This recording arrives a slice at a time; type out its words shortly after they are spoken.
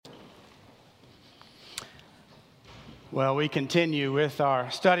Well, we continue with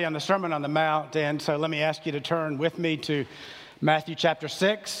our study on the Sermon on the Mount, and so let me ask you to turn with me to Matthew chapter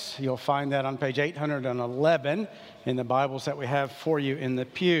 6. You'll find that on page 811 in the Bibles that we have for you in the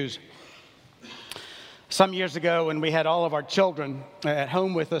pews. Some years ago, when we had all of our children at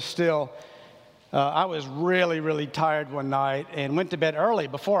home with us still, I was really tired one night and went to bed early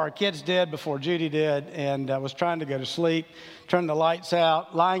before our kids did, before Judy did, and I was trying to go to sleep, turned the lights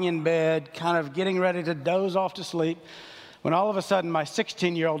out, lying in bed, kind of getting ready to doze off to sleep, when all of a sudden my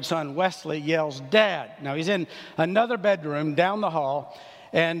 16-year-old son, Wesley, yells, "Dad." Now, he's in another bedroom down the hall,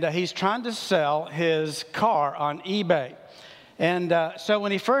 and he's trying to sell his car on eBay. And so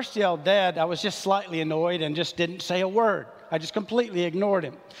when he first yelled, "Dad," I was just slightly annoyed and just didn't say a word. I just completely ignored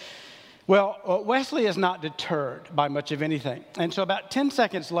him. Well, Wesley is not deterred by much of anything. And so about 10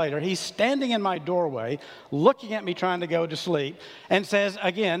 seconds later, he's standing in my doorway, looking at me trying to go to sleep, and says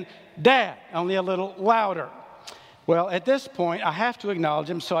again, "Dad," only a little louder. Well, at this point, I have to acknowledge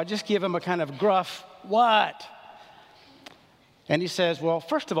him, so I just give him a kind of gruff, "What?" And he says, "Well,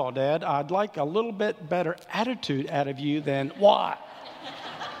 first of all, Dad, I'd like a little bit better attitude out of you than what?"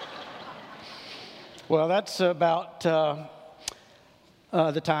 Well, that's about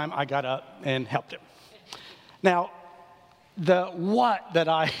the time I got up and helped him. Now, the "what" that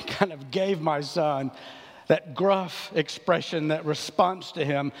I kind of gave my son, that gruff expression, that response to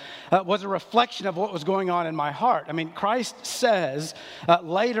him, was a reflection of what was going on in my heart. I mean, Christ says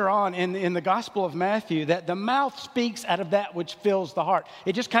later on in the Gospel of Matthew that the mouth speaks out of that which fills the heart.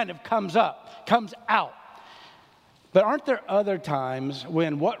 It just kind of comes out. But aren't there other times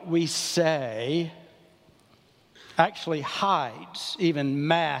when what we say actually hides, even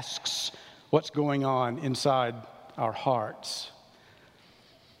masks what's going on inside our hearts?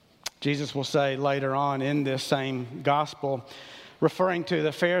 Jesus will say later on in this same gospel, referring to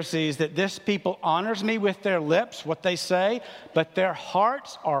the Pharisees, that this people honors me with their lips, what they say, but their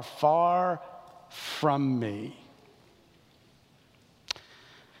hearts are far from me.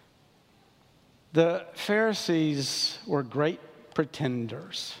 The Pharisees were great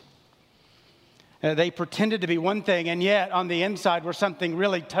pretenders. They pretended to be one thing, and yet on the inside were something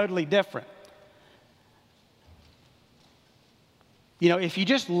really totally different. You know, if you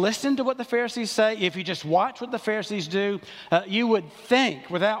just listen to what the Pharisees say, if you just watch what the Pharisees do, you would think,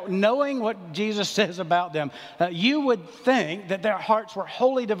 without knowing what Jesus says about them, you would think that their hearts were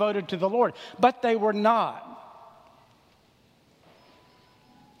wholly devoted to the Lord, but they were not.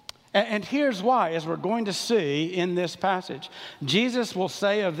 And here's why, as we're going to see in this passage. Jesus will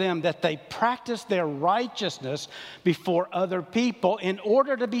say of them that they practice their righteousness before other people in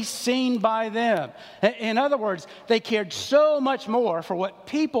order to be seen by them. In other words, they cared so much more for what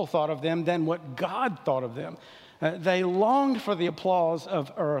people thought of them than what God thought of them. They longed for the applause of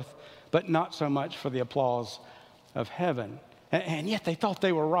earth, but not so much for the applause of heaven. And yet they thought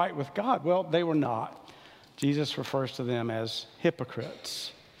they were right with God. Well, they were not. Jesus refers to them as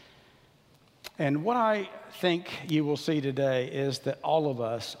hypocrites. And what I think you will see today is that all of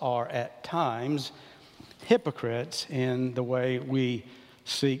us are at times hypocrites in the way we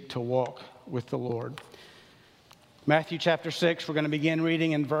seek to walk with the Lord. Matthew chapter 6, we're going to begin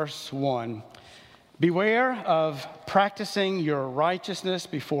reading in verse 1. "Beware of practicing your righteousness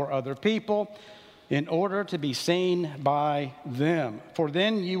before other people in order to be seen by them, for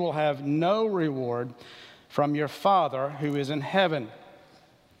then you will have no reward from your Father who is in heaven.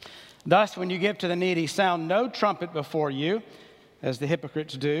 Thus, when you give to the needy, sound no trumpet before you, as the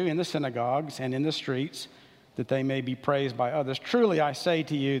hypocrites do in the synagogues and in the streets, that they may be praised by others. Truly, I say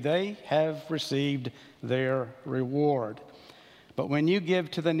to you, they have received their reward. But when you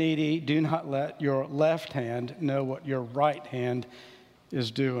give to the needy, do not let your left hand know what your right hand is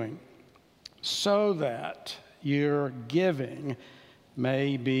doing, so that your giving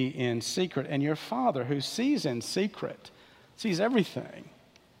may be in secret, and your Father who sees in secret, sees everything,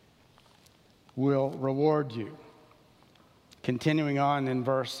 will reward you." Continuing on in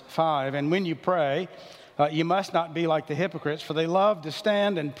verse 5, "And when you pray, you must not be like the hypocrites, for they love to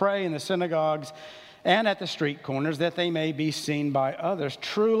stand and pray in the synagogues and at the street corners, that they may be seen by others.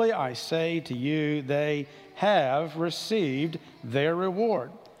 Truly, I say to you, they have received their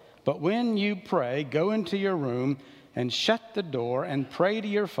reward. But when you pray, go into your room and shut the door and pray to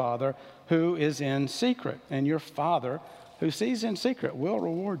your Father who is in secret, and your Father who sees in secret will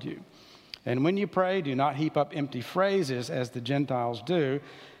reward you. And when you pray, do not heap up empty phrases as the Gentiles do,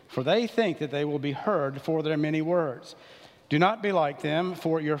 for they think that they will be heard for their many words. Do not be like them,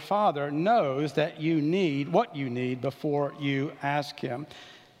 for your Father knows that you need what you need before you ask him."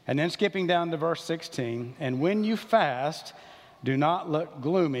 And then skipping down to verse 16, "And when you fast, Do not look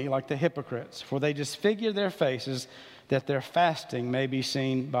gloomy like the hypocrites, for they disfigure their faces that their fasting may be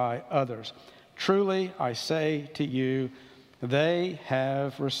seen by others. Truly, I say to you, they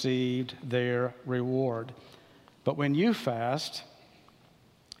have received their reward. But when you fast,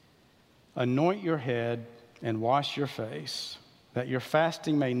 anoint your head and wash your face, that your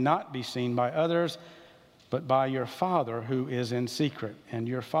fasting may not be seen by others, but by your Father who is in secret. And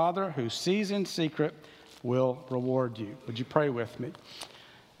your Father who sees in secret will reward you. Would you pray with me?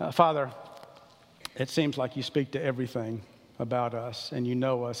 Father, it seems like you speak to everything about us, and you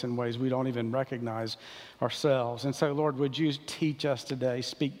know us in ways we don't even recognize ourselves. And so, Lord, would you teach us today,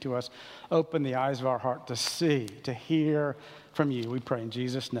 speak to us, open the eyes of our heart to see, to hear from you. We pray in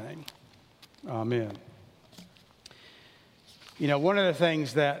Jesus' name. Amen. You know, one of the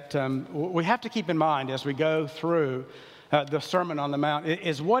things that we have to keep in mind as we go through the Sermon on the Mount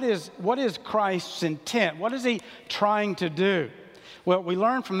is what is Christ's intent? What is he trying to do? Well, we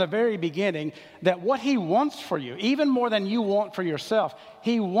learn from the very beginning that what he wants for you, even more than you want for yourself,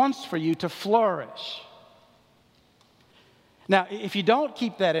 he wants for you to flourish. Now, if you don't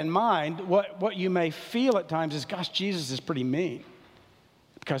keep that in mind, what you may feel at times is, gosh, Jesus is pretty mean,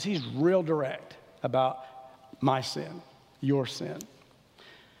 because he's real direct about my sin, your sin.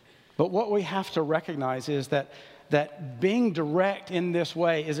 But what we have to recognize is that being direct in this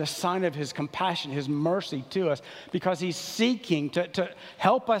way is a sign of his compassion, his mercy to us, because he's seeking to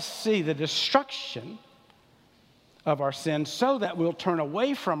help us see the destruction of our sin so that we'll turn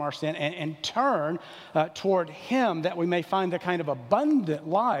away from our sin and turn toward him, that we may find the kind of abundant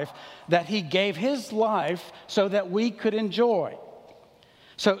life that he gave his life so that we could enjoy.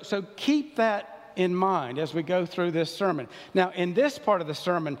 So keep that in mind as we go through this sermon. Now, in this part of the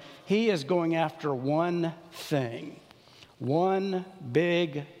sermon, he is going after one thing, one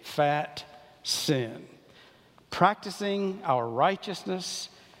big fat sin: practicing our righteousness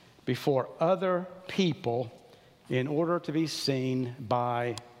before other people in order to be seen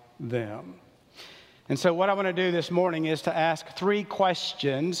by them. And so what I want to do this morning is to ask 3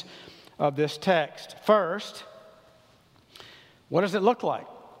 questions of this text. First, what does it look like?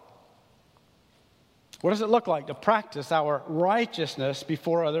 What does it look like to practice our righteousness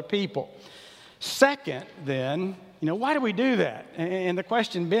before other people? Second, then, why do we do that? And the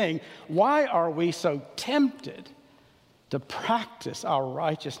question being, why are we so tempted to practice our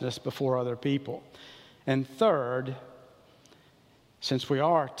righteousness before other people? And third, since we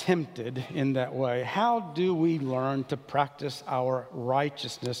are tempted in that way, how do we learn to practice our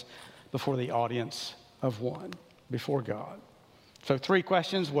righteousness before the audience of one, before God? So 3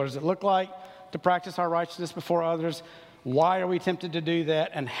 questions. What does it look like to practice our righteousness before others? Why are we tempted to do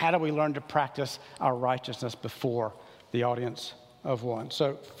that? And how do we learn to practice our righteousness before the audience of one?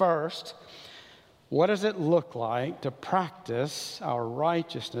 So first, what does it look like to practice our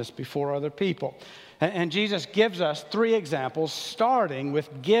righteousness before other people? And Jesus gives us 3 examples, starting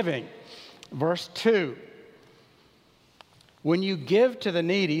with giving. Verse 2. When you give to the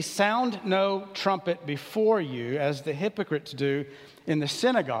needy, sound no trumpet before you, as the hypocrites do in the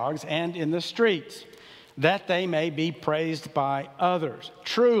synagogues and in the streets, that they may be praised by others.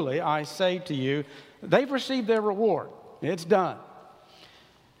 Truly, I say to you, they've received their reward. It's done.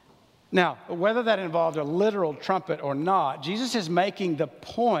 Now, whether that involved a literal trumpet or not, Jesus is making the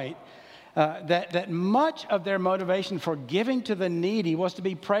point that much of their motivation for giving to the needy was to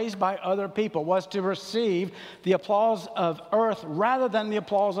be praised by other people, was to receive the applause of earth rather than the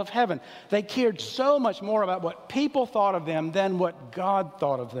applause of heaven. They cared so much more about what people thought of them than what God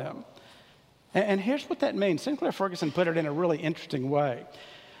thought of them. And here's what that means. Sinclair Ferguson put it in a really interesting way.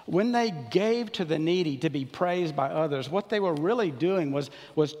 When they gave to the needy to be praised by others, what they were really doing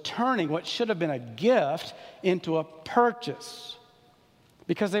was turning what should have been a gift into a purchase,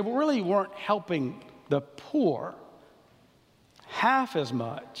 because they really weren't helping the poor half as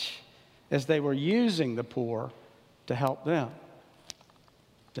much as they were using the poor to help them,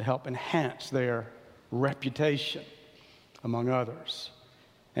 to help enhance their reputation among others.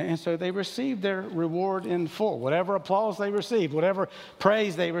 And so they received their reward in full. Whatever applause they received, whatever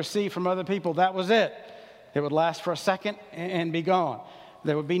praise they received from other people, that was it. It would last for a second and be gone.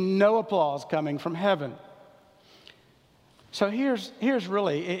 There would be no applause coming from heaven. So here's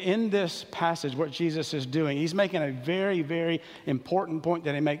really, in this passage, what Jesus is doing. He's making a very, very important point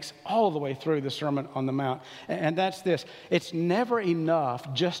that he makes all the way through the Sermon on the Mount. And that's this: it's never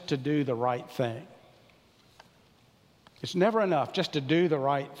enough just to do the right thing. It's never enough just to do the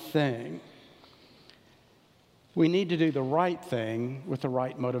right thing. We need to do the right thing with the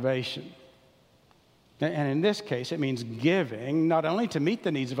right motivation. And in this case, it means giving, not only to meet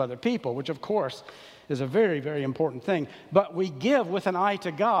the needs of other people, which of course is a very, very important thing, but we give with an eye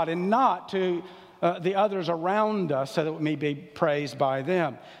to God and not to the others around us so that we may be praised by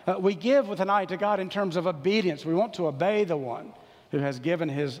them. We give with an eye to God in terms of obedience. We want to obey the one who has given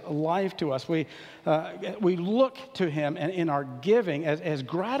his life to us. We look to him and in our giving as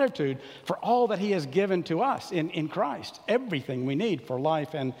gratitude for all that he has given to us in Christ, everything we need for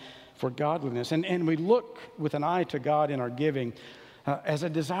life and for godliness. And we look with an eye to God in our giving as a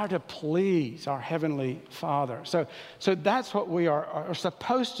desire to please our Heavenly Father. So that's what we are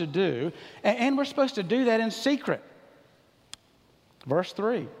supposed to do, and we're supposed to do that in secret. Verse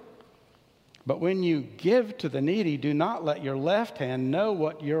 3. But when you give to the needy, do not let your left hand know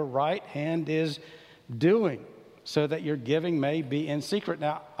what your right hand is doing, so that your giving may be in secret.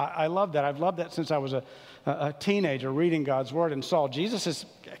 Now, I love that. I've loved that since I was a teenager reading God's Word and saw Jesus is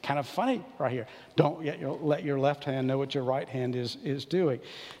kind of funny right here. Don't let your left hand know what your right hand is doing,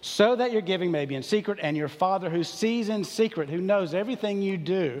 so that your giving may be in secret, and your Father who sees in secret, who knows everything you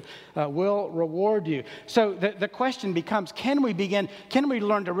do, will reward you. So the question becomes, can we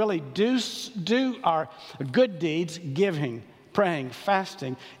learn to really do our good deeds, giving, praying,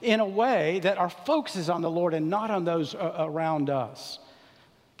 fasting, in a way that our focus is on the Lord and not on those around us?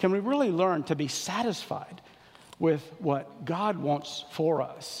 Can we really learn to be satisfied with what God wants for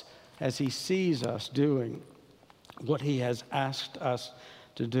us as he sees us doing what he has asked us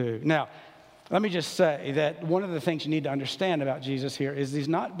to do? Now, let me just say that one of the things you need to understand about Jesus here is he's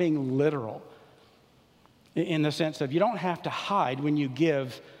not being literal in the sense of you don't have to hide when you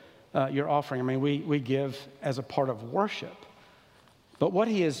give your offering. I mean, we give as a part of worship. But what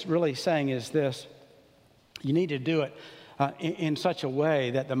he is really saying is this: you need to do it in such a way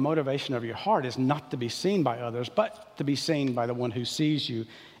that the motivation of your heart is not to be seen by others, but to be seen by the one who sees you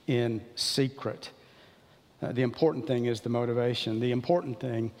in secret. The important thing is the motivation. The important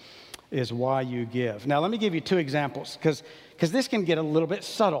thing is why you give. Now, let me give you two examples, because this can get a little bit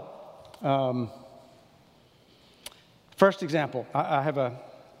subtle. First example, I have a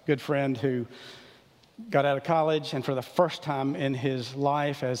good friend who got out of college, and for the first time in his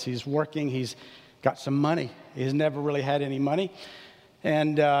life, as he's working, he's got some money. He's never really had any money.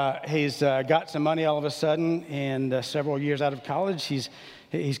 And he's got some money all of a sudden, and several years out of college,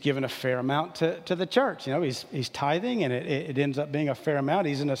 he's given a fair amount to the church. You know, he's tithing, and it ends up being a fair amount.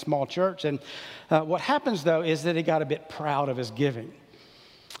 He's in a small church. And what happens, though, is that he got a bit proud of his giving.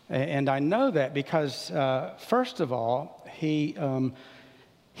 And I know that because, first of all,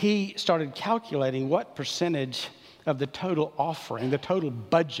 he started calculating what percentage of the total offering, the total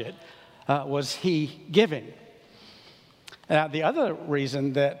budget, was he giving. Now, the other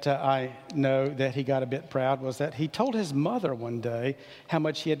reason that I know that he got a bit proud was that he told his mother one day how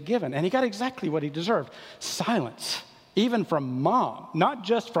much he had given, and he got exactly what he deserved: silence, even from mom, not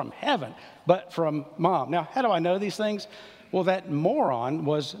just from heaven, but from mom. Now, how do I know these things? Well, that moron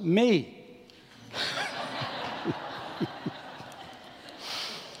was me.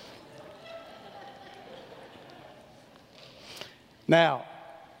 Now,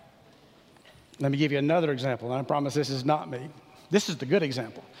 let me give you another example, and I promise this is not me. This is the good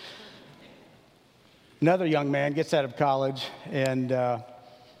example. Another young man gets out of college and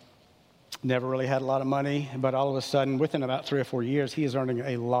never really had a lot of money, but all of a sudden, within about 3 or 4 years, he is earning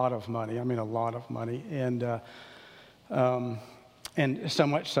a lot of money. I mean, a lot of money. And so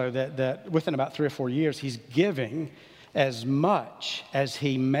much so that within about 3 or 4 years, he's giving as much as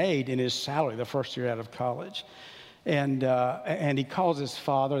he made in his salary the first year out of college. And he calls his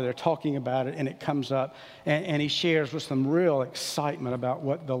father. They're talking about it, and it comes up. And he shares with some real excitement about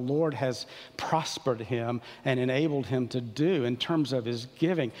what the Lord has prospered him and enabled him to do in terms of his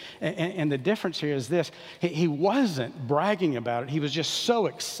giving. And the difference here is this: he wasn't bragging about it. He was just so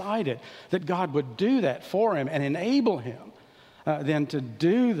excited that God would do that for him and enable him then to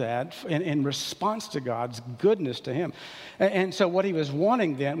do that in response to God's goodness to him. And so what he was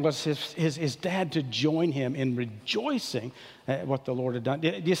wanting then was his dad to join him in rejoicing at what the Lord had done.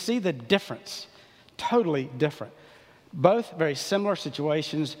 Do you see the difference? Totally different. Both very similar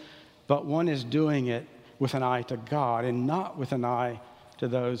situations, but one is doing it with an eye to God and not with an eye to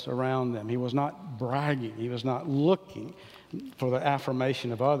those around them. He was not bragging. He was not looking for the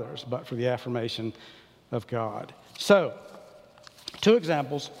affirmation of others, but for the affirmation of God. So, 2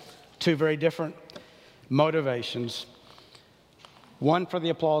 examples, 2 very different motivations. One for the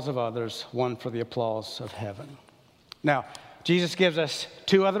applause of others, one for the applause of heaven. Now, Jesus gives us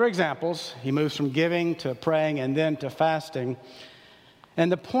 2 other examples. He moves from giving to praying and then to fasting.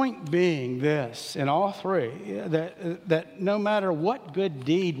 And the point being this, in all three, that no matter what good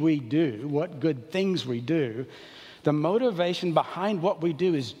deed we do, what good things we do, the motivation behind what we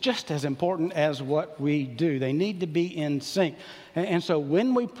do is just as important as what we do. They need to be in sync. And so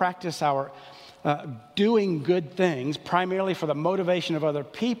when we practice our doing good things, primarily for the motivation of other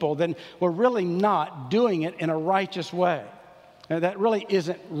people, then we're really not doing it in a righteous way. And that really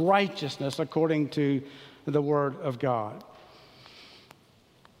isn't righteousness according to the Word of God.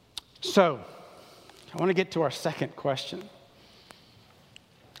 So, I want to get to our second question.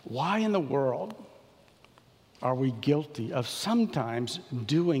 Why in the world are we guilty of sometimes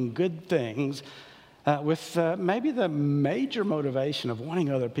doing good things with maybe the major motivation of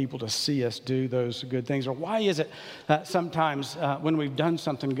wanting other people to see us do those good things? Or why is it that sometimes when we've done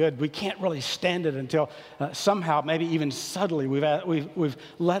something good, we can't really stand it until somehow, maybe even subtly, we've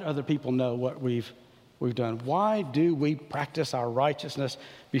let other people know what we've done? Why do we practice our righteousness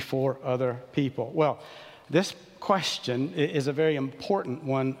before other people? Well, this question is a very important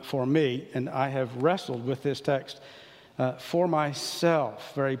one for me, and I have wrestled with this text for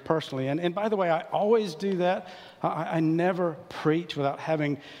myself very personally. And by the way, I always do that. I never preach without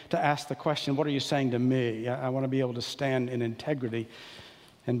having to ask the question, what are you saying to me? I want to be able to stand in integrity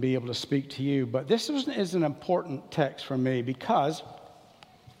and be able to speak to you. But this is an important text for me because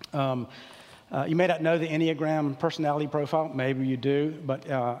you may not know the Enneagram personality profile. Maybe you do, but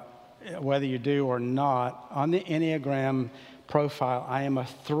whether you do or not, on the Enneagram profile, I am a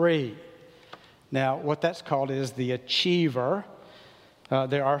 3. Now, what that's called is the achiever.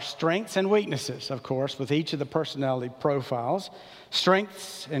 There are strengths and weaknesses, of course, with each of the personality profiles.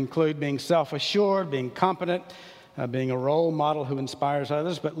 Strengths include being self-assured, being competent, being a role model who inspires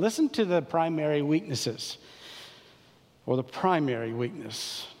others. But listen to the primary weaknesses, or the primary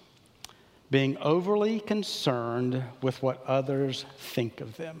weakness: being overly concerned with what others think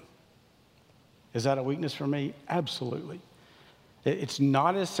of them. Is that a weakness for me? Absolutely. It's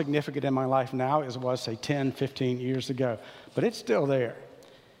not as significant in my life now as it was, say, 10, 15 years ago, but it's still there.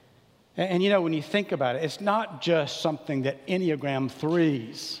 And you know, when you think about it, it's not just something that Enneagram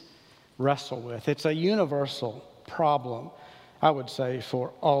 3s wrestle with. It's a universal problem, I would say,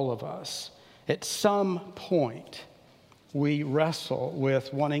 for all of us. At some point, we wrestle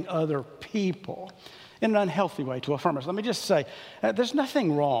with wanting other people in an unhealthy way to affirm us. Let me just say, there's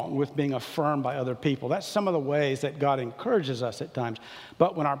nothing wrong with being affirmed by other people. That's some of the ways that God encourages us at times.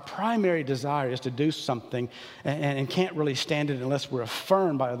 But when our primary desire is to do something and can't really stand it unless we're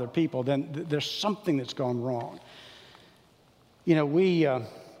affirmed by other people, then there's something that's gone wrong. You know, we,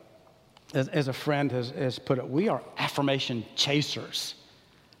 as a friend has put it, we are affirmation chasers.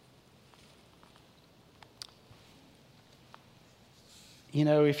 You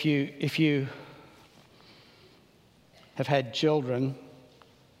know, if you have had children,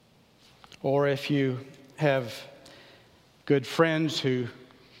 or if you have good friends who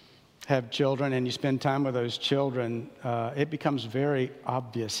have children and you spend time with those children, it becomes very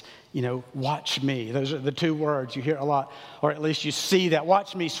obvious. You know, watch me. Those are the two words you hear a lot, or at least you see that.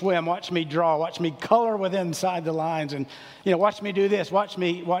 Watch me swim, watch me draw, watch me color within inside the lines, and, you know, watch me do this, watch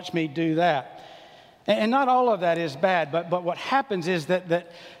me do that. And not all of that is bad, but what happens is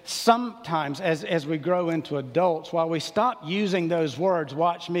that sometimes as we grow into adults, while we stop using those words,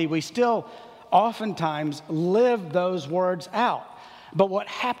 watch me, we still oftentimes live those words out. But what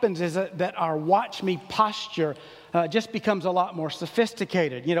happens is that our watch me posture just becomes a lot more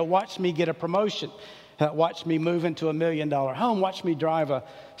sophisticated. You know, watch me get a promotion. Watch me move into $1 million home. Watch me drive a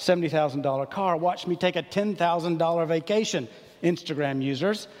 $70,000 car. Watch me take a $10,000 vacation, Instagram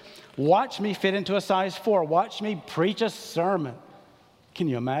users. Watch me fit into a size 4. Watch me preach a sermon. Can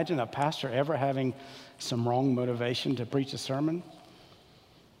you imagine a pastor ever having some wrong motivation to preach a sermon?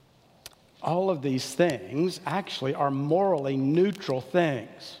 All of these things actually are morally neutral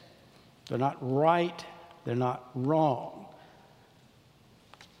things. They're not right, they're not wrong.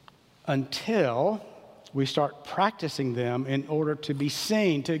 Until we start practicing them in order to be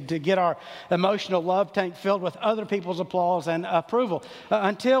seen, to get our emotional love tank filled with other people's applause and approval.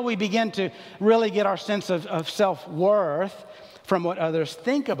 Until we begin to really get our sense of self-worth from what others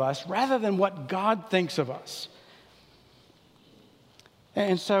think of us rather than what God thinks of us.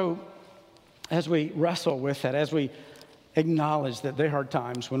 And so, as we wrestle with that, as we acknowledge that there are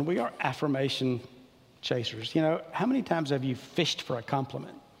times when we are affirmation chasers. You know, how many times have you fished for a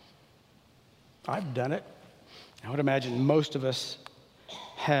compliment? I've done it. I would imagine most of us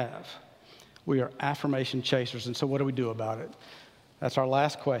have. We are affirmation chasers, and so what do we do about it? That's our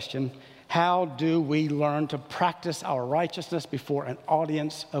last question. How do we learn to practice our righteousness before an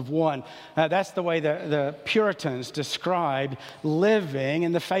audience of one? That's the way the Puritans described living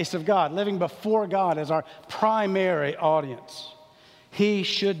in the face of God, living before God as our primary audience. He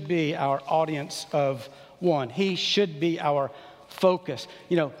should be our audience of one. He should be our focus.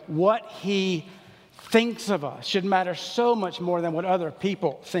 What he thinks of us should matter so much more than what other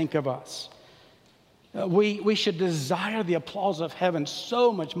people think of us. We should desire the applause of heaven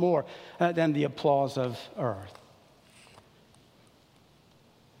so much more than the applause of earth.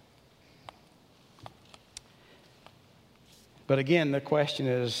 But again, the question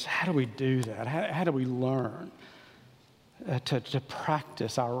is, how do we do that? How do we learn to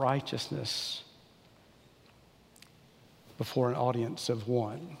practice our righteousness before an audience of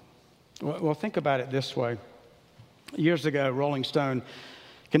one? Well, think about it this way. Years ago, Rolling Stone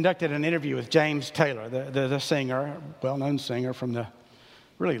conducted an interview with James Taylor, the singer, well-known singer from the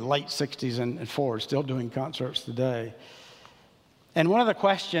really late 60s and forward, still doing concerts today. And one of the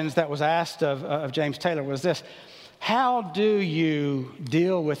questions that was asked of James Taylor was this: how do you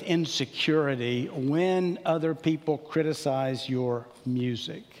deal with insecurity when other people criticize your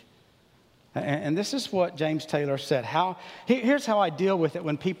music? And this is what James Taylor said. Here's how I deal with it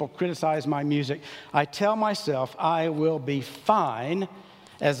when people criticize my music. I tell myself I will be fine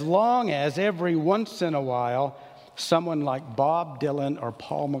as long as every once in a while someone like Bob Dylan or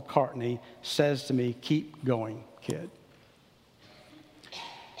Paul McCartney says to me, "Keep going, kid."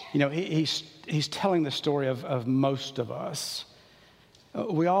 He's telling the story of most of us.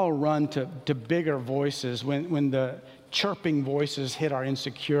 We all run to bigger voices when the chirping voices hit our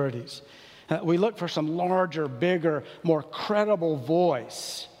insecurities. We look for some larger, bigger, more credible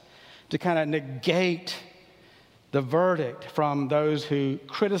voice to kind of negate the verdict from those who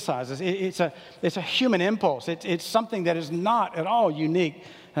criticize us. It's a human impulse. It's something that is not at all unique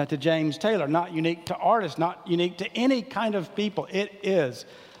to James Taylor, not unique to artists, not unique to any kind of people. It is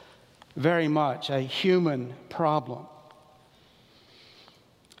very much a human problem.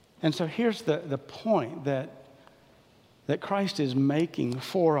 And so here's the point that Christ is making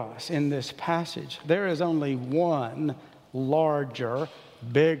for us in this passage. There is only one larger,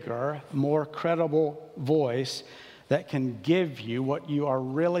 bigger, more credible voice that can give you what you are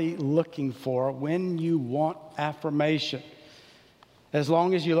really looking for when you want affirmation. As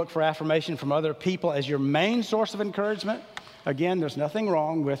long as you look for affirmation from other people as your main source of encouragement, again, there's nothing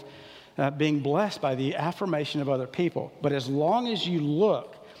wrong with being blessed by the affirmation of other people. But as long as you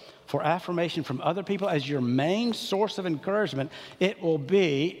look for affirmation from other people as your main source of encouragement, it will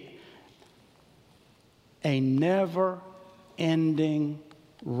be a never-ending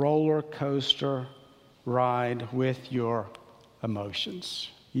roller coaster ride with your emotions.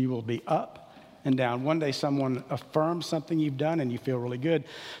 You will be up and down. One day someone affirms something you've done and you feel really good.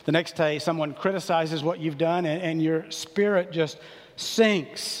 The next day someone criticizes what you've done and your spirit just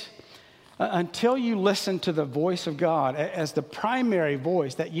sinks. Until you listen to the voice of God as the primary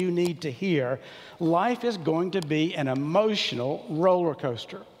voice that you need to hear, life is going to be an emotional roller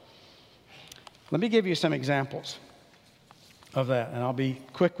coaster. Let me give you some examples of that, and I'll be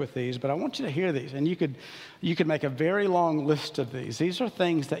quick with these, but I want you to hear these, and you could make a very long list of these. These are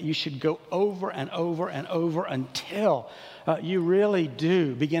things that you should go over and over and over until you really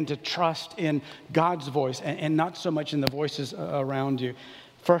do begin to trust in God's voice and not so much in the voices around you.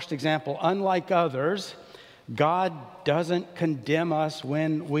 First example, unlike others, God doesn't condemn us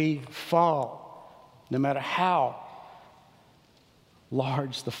when we fall, no matter how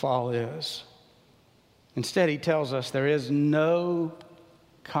large the fall is. Instead, he tells us there is no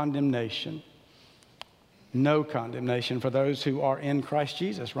condemnation. No condemnation for those who are in Christ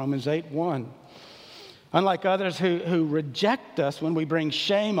Jesus, Romans 8:1. Unlike others who reject us when we bring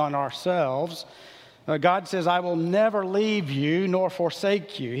shame on ourselves, God says, "I will never leave you nor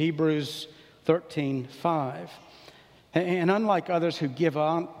forsake you," Hebrews 13:5. And unlike others who give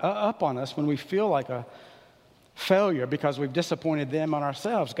up on us when we feel like a failure because we've disappointed them on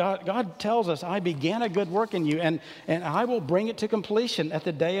ourselves, God tells us, "I began a good work in you, and I will bring it to completion at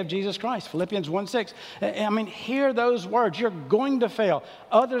the day of Jesus Christ," Philippians 1:6. I mean, hear those words. You're going to fail.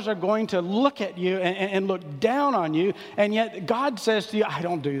 Others are going to look at you and look down on you, and yet God says to you, "I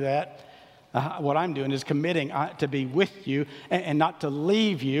don't do that. What I'm doing is committing to be with you and not to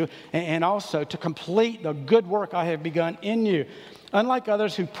leave you, and also to complete the good work I have begun in you." Unlike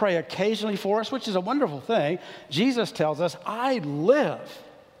others who pray occasionally for us, which is a wonderful thing, Jesus tells us, I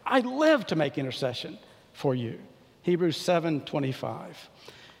live to make intercession for you. Hebrews 7:25.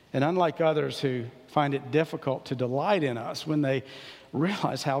 And unlike others who find it difficult to delight in us when they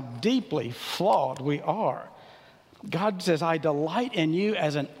realize how deeply flawed we are, God says, I delight in you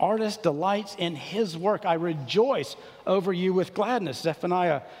as an artist delights in his work. I rejoice over you with gladness.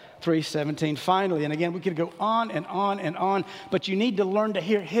 Zephaniah 3:17. Finally, and again, we could go on and on and on, but you need to learn to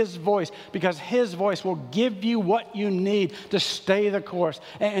hear his voice, because his voice will give you what you need to stay the course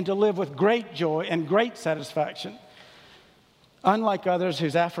and to live with great joy and great satisfaction. Unlike others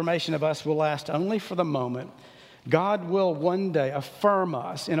whose affirmation of us will last only for the moment, God will one day affirm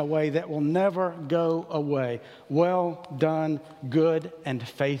us in a way that will never go away. Well done, good and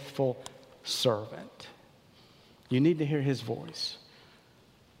faithful servant. You need to hear his voice.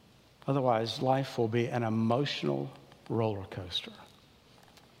 Otherwise, life will be an emotional roller coaster.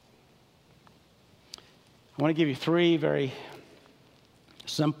 I want to give you 3 very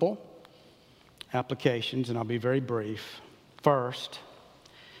simple applications, and I'll be very brief. First,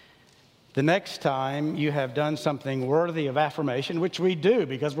 the next time you have done something worthy of affirmation, which we do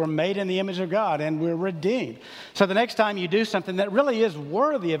because we're made in the image of God and we're redeemed. So the next time you do something that really is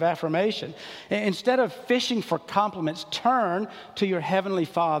worthy of affirmation, instead of fishing for compliments, turn to your heavenly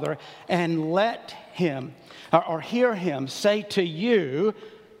Father and let him or hear him say to you,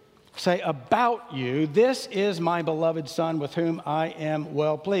 say about you, this is my beloved Son with whom I am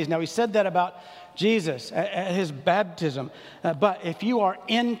well pleased. Now, he said that about Jesus at his baptism. But if you are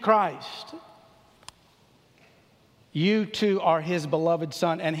in Christ, you too are his beloved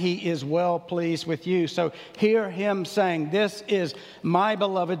Son, and he is well pleased with you. So hear him saying, this is my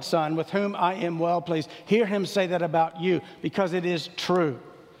beloved Son with whom I am well pleased. Hear him say that about you, because it is true.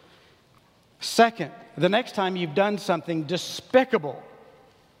 Second, the next time you've done something despicable,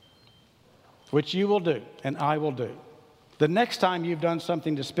 which you will do and I will do, the next time you've done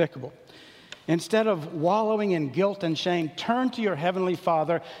something despicable, instead of wallowing in guilt and shame, turn to your heavenly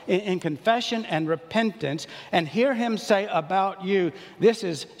Father in confession and repentance and hear him say about you, this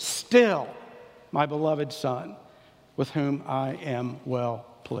is still my beloved Son with whom I am well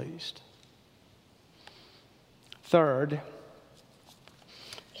pleased. Third,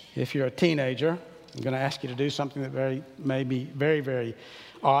 if you're a teenager, I'm going to ask you to do something that may be very, very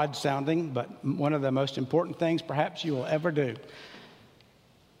odd sounding, but one of the most important things perhaps you will ever do.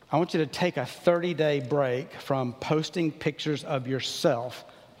 I want you to take a 30-day break from posting pictures of yourself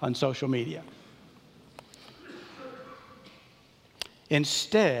on social media.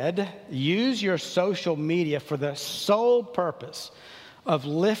 Instead, use your social media for the sole purpose of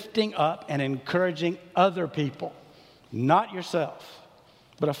lifting up and encouraging other people, not yourself,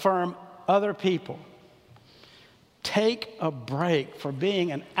 but affirm other people. Take a break for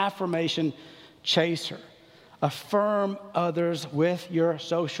being an affirmation chaser. Affirm others with your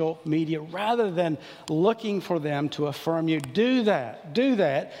social media rather than looking for them to affirm you. Do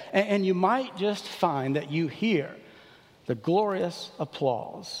that, and you might just find that you hear the glorious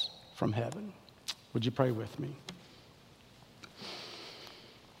applause from heaven. Would you pray with me?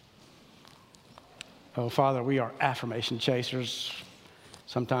 Oh, Father, we are affirmation chasers.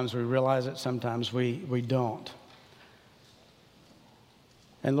 Sometimes we realize it, sometimes we don't.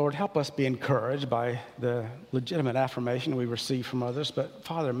 And Lord, help us be encouraged by the legitimate affirmation we receive from others. But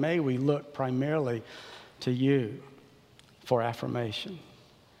Father, may we look primarily to you for affirmation.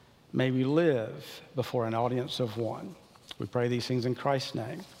 May we live before an audience of one. We pray these things in Christ's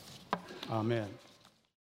name. Amen.